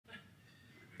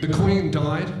The Queen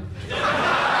died.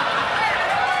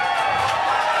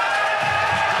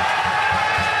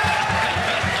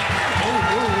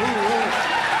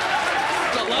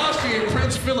 Last year,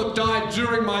 Prince Philip died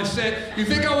during my set. You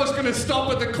think I was going to stop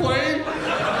at the Queen?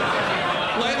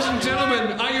 Ladies and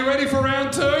gentlemen, are you ready for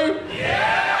round two?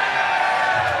 Yeah!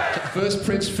 First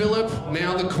Prince Philip,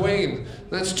 now the Queen.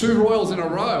 That's 2 royals in a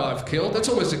row I've killed. That's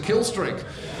almost a kill streak.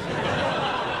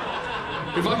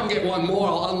 If I can get one more,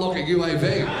 I'll unlock a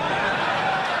UAV. You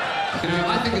know,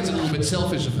 I think it's a little bit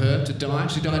selfish of her to die.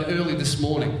 She died early this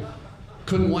morning.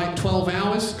 Couldn't wait 12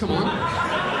 hours? Come on.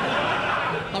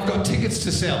 I've got tickets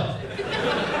to sell.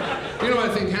 You know what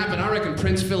I think happened? I reckon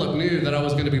Prince Philip knew that I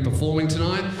was going to be performing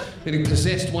tonight, and he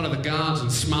possessed one of the guards and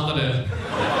smothered her.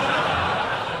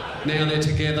 Now they're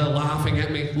together, laughing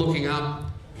at me, looking up.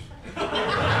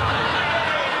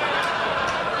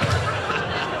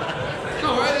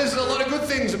 Alright, there's a lot of good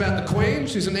things about the Queen.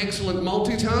 She's an excellent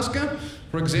multitasker.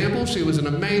 For example, she was an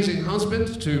amazing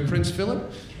husband to Prince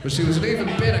Philip, but she was an even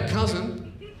better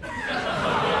cousin.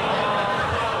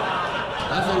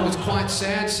 I thought it was quite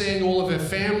sad seeing all of her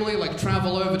family, like,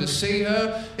 travel over to see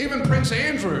her. Even Prince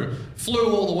Andrew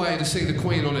flew all the way to see the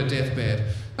Queen on her deathbed.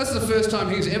 That's the first time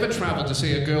he's ever travelled to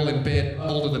see a girl in bed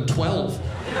older than 12.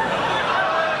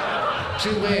 She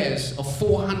wears a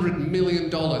 $400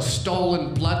 million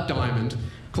stolen blood diamond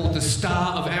called the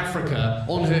Star of Africa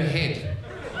on her head.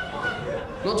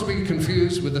 Not to be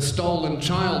confused with the stolen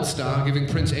child star giving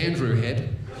Prince Andrew head.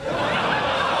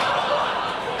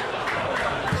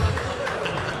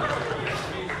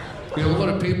 You know, a lot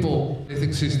of people, they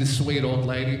think she's this sweet old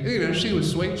lady. You know, she was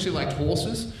sweet, she liked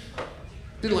horses.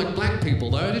 Didn't like black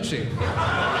people though, did she?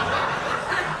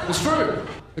 It's true.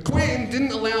 The Queen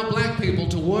didn't allow black people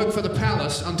to work for the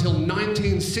palace until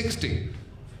 1960.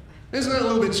 Isn't that a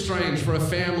little bit strange for a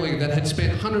family that had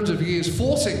spent hundreds of years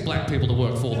forcing black people to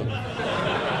work for them?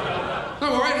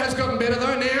 Don't worry, it has gotten better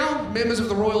though. Now, members of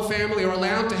the royal family are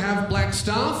allowed to have black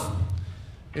staff.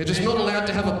 They're just not allowed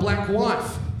to have a black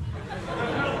wife.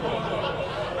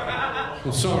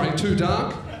 Well, sorry, too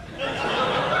dark?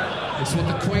 That's what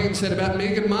the Queen said about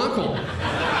Meghan Markle.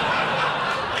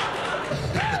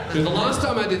 Dude, the last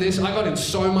time I did this, I got in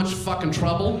so much fucking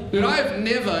trouble. Dude, I have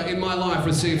never in my life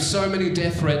received so many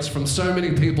death threats from so many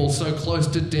people so close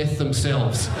to death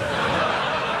themselves.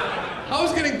 I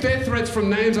was getting death threats from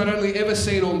names I'd only ever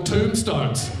seen on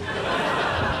tombstones.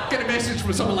 Get a message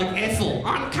from someone like Ethel.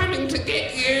 I'm coming to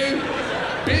get you.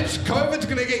 Bitch, COVID's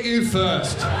gonna get you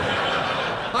first.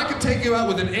 I could take you out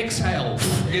with an exhale.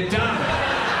 You're done.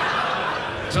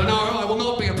 So no, I will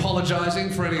not be apologising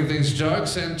for any of these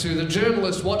jokes, and to the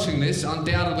journalist watching this,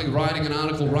 undoubtedly writing an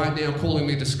article right now calling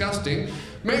me disgusting,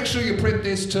 make sure you print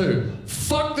this too.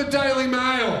 Fuck the Daily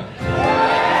Mail!